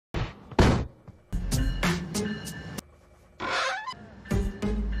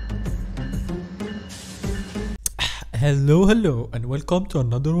Hello and welcome to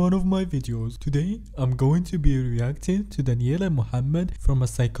another one of my videos. Today I'm going to be reacting to Danielle and Mohamad from a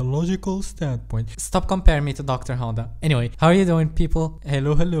psychological standpoint. Stop comparing me to Dr. Honda. Anyway, how are you doing people?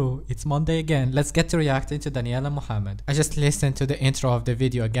 Hello, it's Monday again. Let's get to reacting to Danielle and Mohamad. I just listened to the intro of the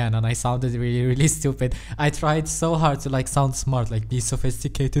video again and I sounded really stupid. I tried so hard to sound smart, be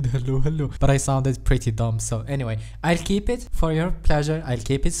sophisticated, hello, but I sounded pretty dumb. So anyway, I'll keep it for your pleasure. I'll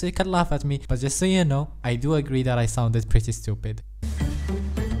keep it so you can laugh at me, but just so you know, I do agree that I sounded pretty stupid.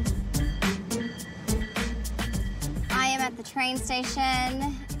 I am at the train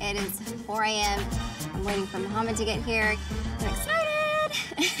station. It is 4 a.m. I'm waiting for Mohamad to get here. I'm excited.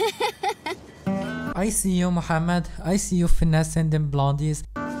 I see you, Mohamad. I see you finessing them blondies.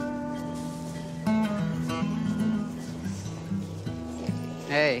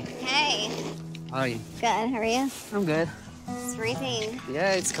 Hey. Hey. How are you? Good, how are you? I'm good. It's freezing.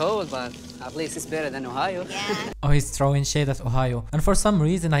 Yeah, it's cold, but at least it's better than Ohio. Yeah. Oh, he's throwing shade at Ohio. And for some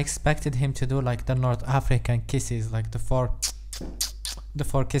reason, I expected him to do the North African kisses, the four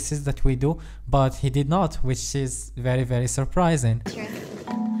kisses that we do, but he did not, which is very surprising. True.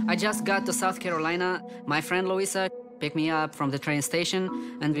 I just got to South Carolina. My friend Louisa picked me up from the train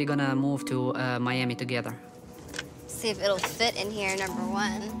station, and we're gonna move to Miami together. See if it'll fit in here, number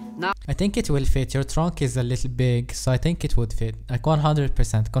one. Now, I think it will fit. Your trunk is a little big, so I think it would fit.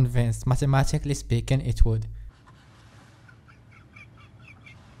 100% convinced. Mathematically speaking, it would.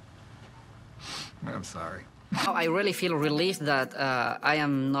 I'm sorry. now I really feel relieved that I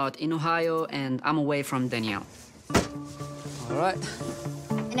am not in Ohio and I'm away from Danielle. All right.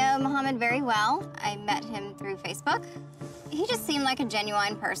 I know Mohamad very well. I met him through Facebook. He just seemed like a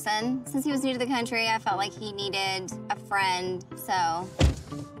genuine person. Since he was new to the country, I felt like he needed a friend, so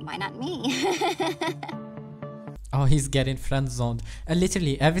why not me? Oh, he's getting friend zoned. And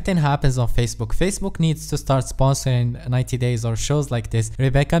literally everything happens on Facebook. Facebook needs to start sponsoring 90 Days or shows like this.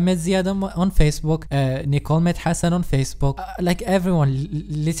 Rebecca met Ziad on Facebook. Nicole met Hassan on Facebook. Everyone,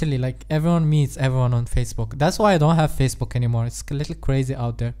 literally everyone meets everyone on Facebook. That's why I don't have Facebook anymore. It's a little crazy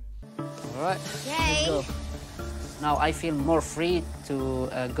out there. All right. Yay! Let's go. Now I feel more free to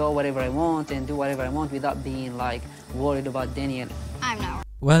go wherever I want and do whatever I want without being worried about Danielle. I'm not.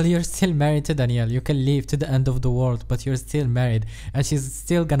 Well, you're still married to Danielle. You can leave to the end of the world, but you're still married, and she's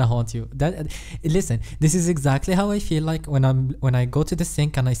still gonna haunt you. Listen, this is exactly how I feel like when I go to the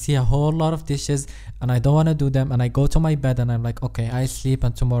sink and I see a whole lot of dishes and I don't want to do them, and I go to my bed and I'm like, okay, I sleep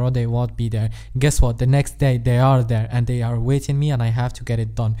and tomorrow they won't be there. Guess what? The next day they are there and they are waiting me and I have to get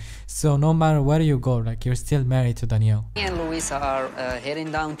it done. So no matter where you go, you're still married to Danielle. Me and Louisa are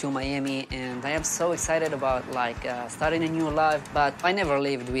heading down to Miami, and I am so excited about starting a new life. But I never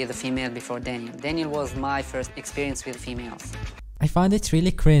lived with a female before Danielle. Danielle was my first experience with females. I find it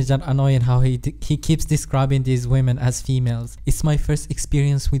really cringe and annoying how he keeps describing these women as females. It's my first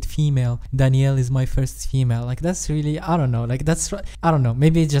experience with female. Danielle is my first female. That's really, I don't know. I don't know.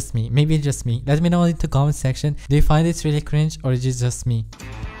 Maybe it's just me. Let me know in the comment section. Do you find it really cringe or is it just me?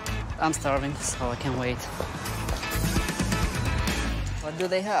 I'm starving, so I can't wait. What do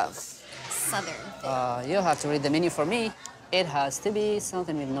they have? Southern. You'll have to read the menu for me. It has to be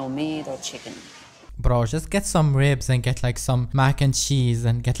something with no meat or chicken. Bro, just get some ribs and get some mac and cheese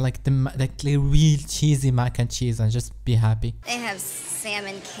and get the real cheesy mac and cheese and just be happy. They have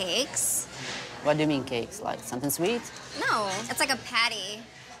salmon cakes. What do you mean cakes? Something sweet? No, it's like a patty.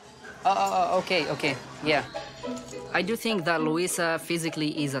 Okay, yeah. I do think that Louisa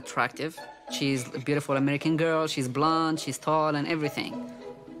physically is attractive. She's a beautiful American girl, she's blonde, she's tall and everything.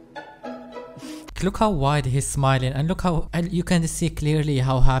 Look how wide he's smiling and look how you can see clearly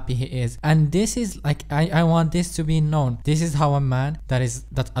how happy he is. And this is I want this to be known. This is how a man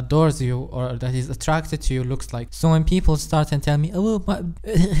that adores you or that is attracted to you looks like. So when people start and tell me, oh,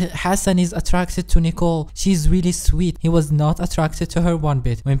 Hassan is attracted to Nicole, she's really sweet, he was not attracted to her one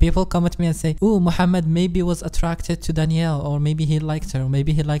bit. When people come at me and say, oh, Mohamad maybe was attracted to Danielle, or maybe he liked her, or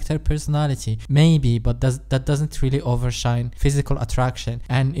maybe he liked her personality, maybe, but that doesn't really overshine physical attraction.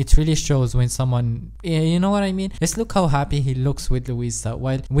 And it really shows when someone, you know what I mean? Let's look how happy he looks with Louisa,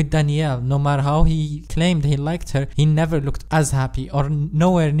 while with Danielle, no matter how he claimed he liked her, he never looked as happy or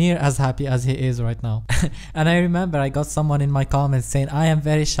nowhere near as happy as he is right now. And I remember I got someone in my comments saying I am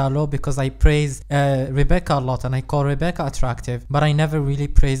very shallow because I praise Rebecca a lot and I call Rebecca attractive, but I never really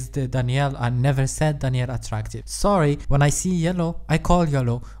praised Danielle and never said Danielle attractive. Sorry, when I see yellow, I call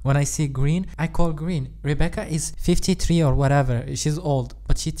yellow. When I see green, I call green. Rebecca is 53 or whatever, she's old,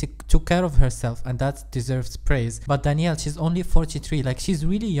 but she took care of herself. herself, and that deserves praise. But Danielle, she's only 43, like she's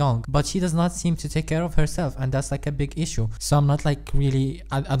really young, but she does not seem to take care of herself, and that's like a big issue. So I'm not like really,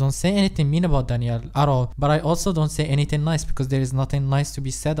 I don't say anything mean about Danielle at all, but I also don't say anything nice because there is nothing nice to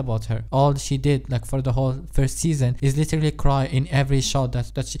be said about her. All she did like for the whole first season is literally cry in every show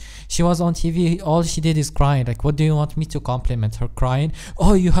that she was on TV. All she did is crying. Like, what do you want me to compliment her? Crying?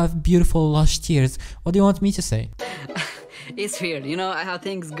 Oh, you have beautiful lush tears. What do you want me to say? It's weird, you know, I have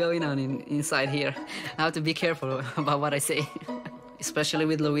things going on inside here. I have to be careful about what I say. Especially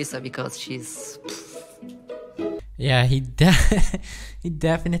with Louisa, because she's... Yeah, he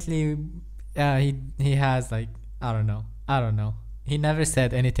definitely, he has like, I don't know. He never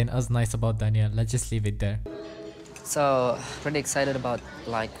said anything as nice about Danielle. Let's just leave it there. So, pretty excited about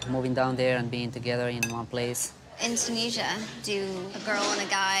like moving down there and being together in one place. In Tunisia, do a girl and a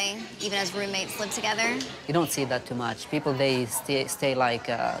guy, even as roommates, live together? You don't see that too much. People, they stay like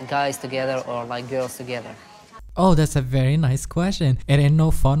guys together or like girls together. Oh, that's a very nice question. It ain't no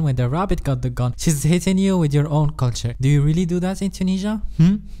fun when the rabbit got the gun. She's hitting you with your own culture. Do you really do that in Tunisia?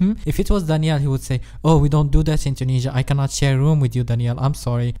 If it was Danielle, he would say, oh, we don't do that in Tunisia. I cannot share a room with you, Danielle. I'm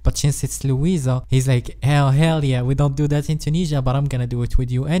sorry. But since it's Louisa, he's like, hell yeah, we don't do that in Tunisia, but I'm gonna do it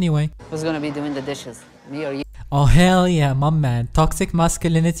with you anyway. Who's gonna be doing the dishes? Me or you? Oh, hell yeah, my man. Toxic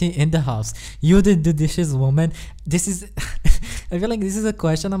masculinity in the house. You did the dishes, woman. This is... I feel like this is a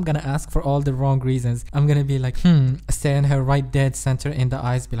question I'm gonna ask for all the wrong reasons. I'm gonna be like, staring her right dead center in the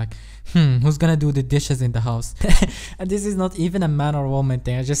eyes, be like, who's gonna do the dishes in the house? And this is not even a man or woman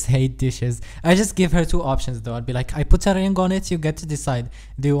thing. I just hate dishes. I just give her two options though. I'd be like, I put a ring on it, you get to decide.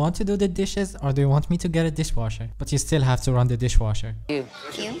 Do you want to do the dishes or do you want me to get a dishwasher? But you still have to run the dishwasher. You.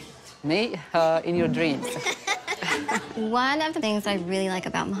 You? Me? In your dreams. One of the things I really like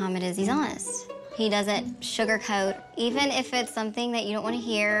about Mohammed is he's honest. He doesn't sugarcoat, even if it's something that you don't want to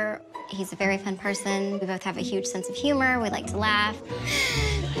hear. He's a very fun person. We both have a huge sense of humor. We like to laugh.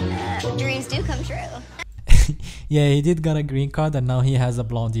 Dreams do come true. Yeah, he did get a green card and now he has a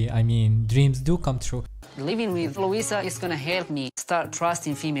blondie. I mean, dreams do come true. Living with Louisa is gonna help me start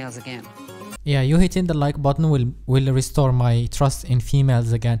trusting females again. Yeah, you hitting the like button will restore my trust in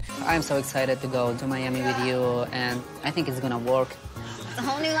females again. I'm so excited to go to Miami with you, and I think it's gonna work. It's a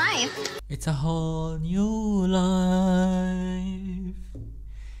whole new life. It's a whole new life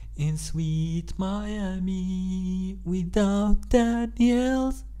in sweet Miami without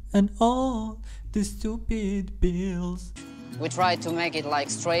Danielle's and all the stupid bills. We tried to make it like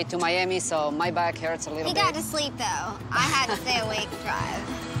straight to Miami, so my back hurts a little He bit. got to sleep though. I had to stay awake to drive.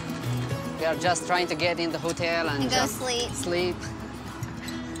 We are just trying to get in the hotel and go just sleep.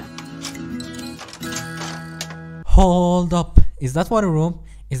 Hold up. Is that one a room?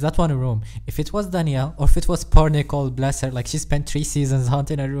 Is that one a room? If it was Danielle or if it was poor Nicole, bless her, like she spent 3 seasons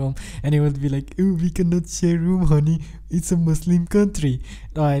haunting a room and he would be like, oh, we cannot share room, honey. It's a Muslim country.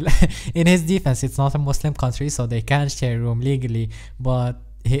 No, in his defense, it's not a Muslim country, so they can share room legally. But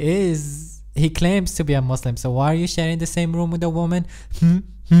he claims to be a Muslim, so why are you sharing the same room with a woman?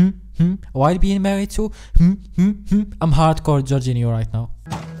 While being married to? I'm hardcore judging you right now.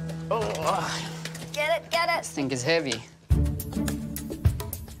 Oh, Get it. this thing is heavy.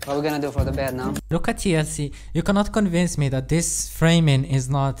 What are we gonna do for the bed now? Look at TLC. You cannot convince me that this framing is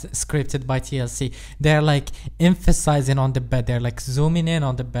not scripted by TLC. They're like emphasizing on the bed. They're like zooming in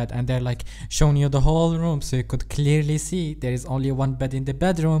on the bed and they're like showing you the whole room so you could clearly see there is only one bed in the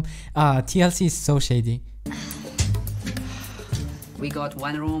bedroom. TLC is so shady. We got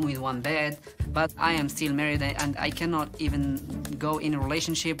one room with one bed, but I am still married and I cannot even go in a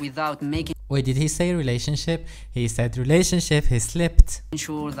relationship without making Wait, did he say relationship? He said relationship, he slipped.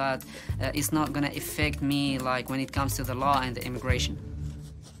 sure that it's not gonna affect me like when it comes to the law and the immigration.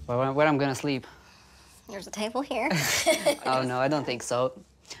 Where I'm gonna sleep? There's a table here. Oh no, I don't think so.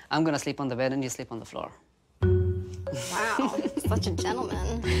 I'm gonna sleep on the bed and you sleep on the floor. Wow, such a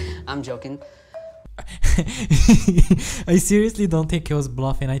gentleman. I'm joking. I seriously don't think he was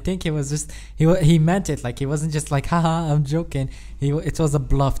bluffing. I think he was just he meant it. Like he wasn't just like haha I'm joking. It was a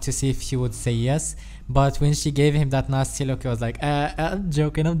bluff to see if she would say yes. But when she gave him that nasty look, he was like I'm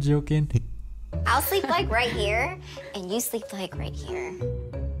joking. I'll sleep like right here, and you sleep like right here.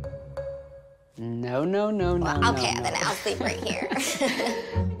 No. Well, okay, then I'll sleep right here.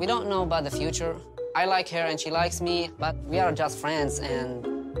 We don't know about the future. I like her and she likes me, but we are just friends and...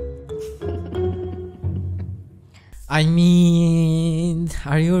 I mean,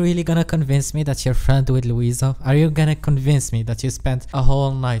 are you really gonna convince me that you're friend with Louisa? Are you gonna convince me that you spent a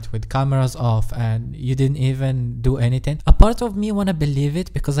whole night with cameras off and you didn't even do anything? A part of me wanna believe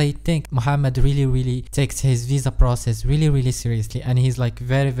it because I think Mohammed really takes his visa process really seriously, and he's like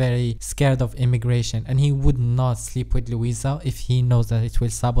very scared of immigration, and he would not sleep with Louisa if he knows that it will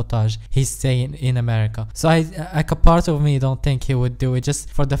sabotage his stay in America. So like a part of me don't think he would do it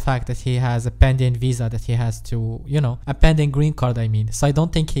just for the fact that he has a pending visa that he has to, you know, a pending green card, I mean. So I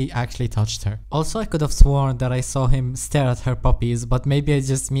don't think he actually touched her. Also, I could have sworn that I saw him stare at her puppies, but maybe it's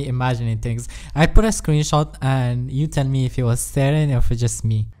just me imagining things. I put a screenshot and you tell me if he was staring or if it's just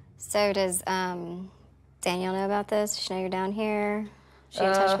me. So does Danielle know about this? Does she know you're down here? Is she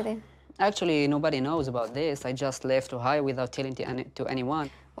in touch with you? Actually, nobody knows about this. I just left Ohio without telling to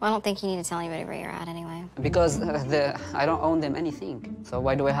anyone. Well, I don't think you need to tell anybody where you're at anyway. Because I don't own them anything. So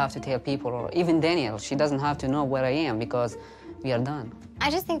why do I have to tell people? Or even Danielle, she doesn't have to know where I am because we are done. I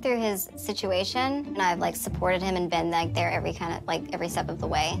just think through his situation, and I've like supported him and been like there every step of the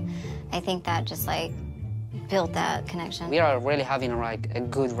way. I think that just like built that connection. We are really having like a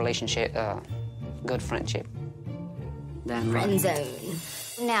good relationship, good friendship. Friend zone.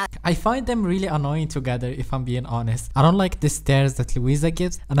 Now, I find them really annoying together, if I'm being honest. I don't like the stares that Louisa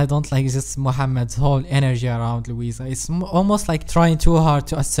gives, and I don't like just Mohammed's whole energy around Louisa. It's almost like trying too hard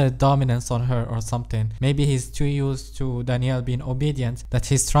to assert dominance on her or something. Maybe he's too used to Danielle being obedient that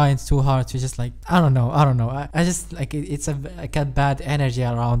he's trying too hard to just like, I don't know. I just like it's like a bad energy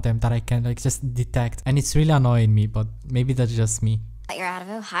around them that I can like just detect, and it's really annoying me, but maybe that's just me. you're out of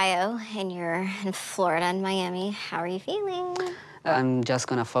Ohio and you're in Florida and Miami. How are you feeling? I'm just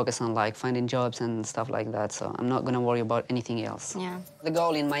gonna focus on like finding jobs and stuff like that, so I'm not gonna worry about anything else. Yeah. The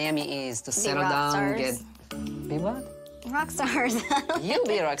goal in Miami is to settle down, be what? Rock stars. You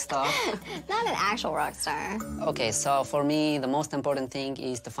be a rock star. Not an actual rock star. Okay, so for me, the most important thing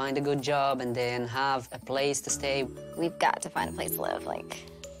is to find a good job and then have a place to stay. We've got to find a place to live, like,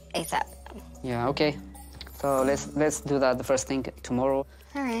 ASAP. Yeah, okay. So let's do that the first thing tomorrow.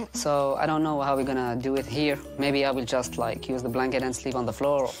 All right. So I don't know how we're gonna do it here. Maybe I will just like use the blanket and sleep on the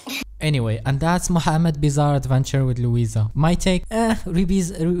floor. Anyway, and that's Mohamed Bizarre Adventure with Louisa. My take,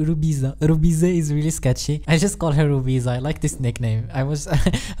 Rubiza is really sketchy. I just call her Rubiza. I like this nickname. I was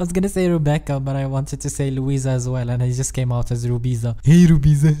gonna say Rebecca, but I wanted to say Louisa as well, and I just came out as Rubiza. Hey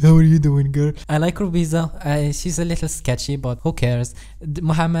Rubiza, how are you doing, girl? I like Rubiza. She's a little sketchy, but who cares?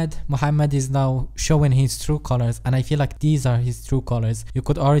 Mohamed is now showing his true colors, and I feel like these are his true colors. You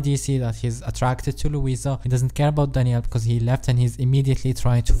could already see that he's attracted to Louisa. He doesn't care about Danielle because he left, and he's immediately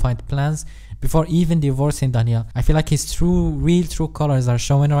trying to find plans before even divorcing Danielle. I feel like his real true colors are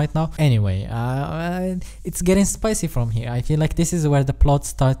showing right now. Anyway, it's getting spicy from here. I feel like this is where the plot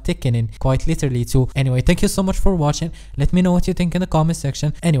starts thickening, quite literally too. Anyway, thank you so much for watching. Let me know what you think in the comment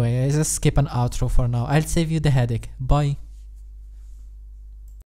section. Anyway, just skip an outro for now. I'll save you the headache. Bye.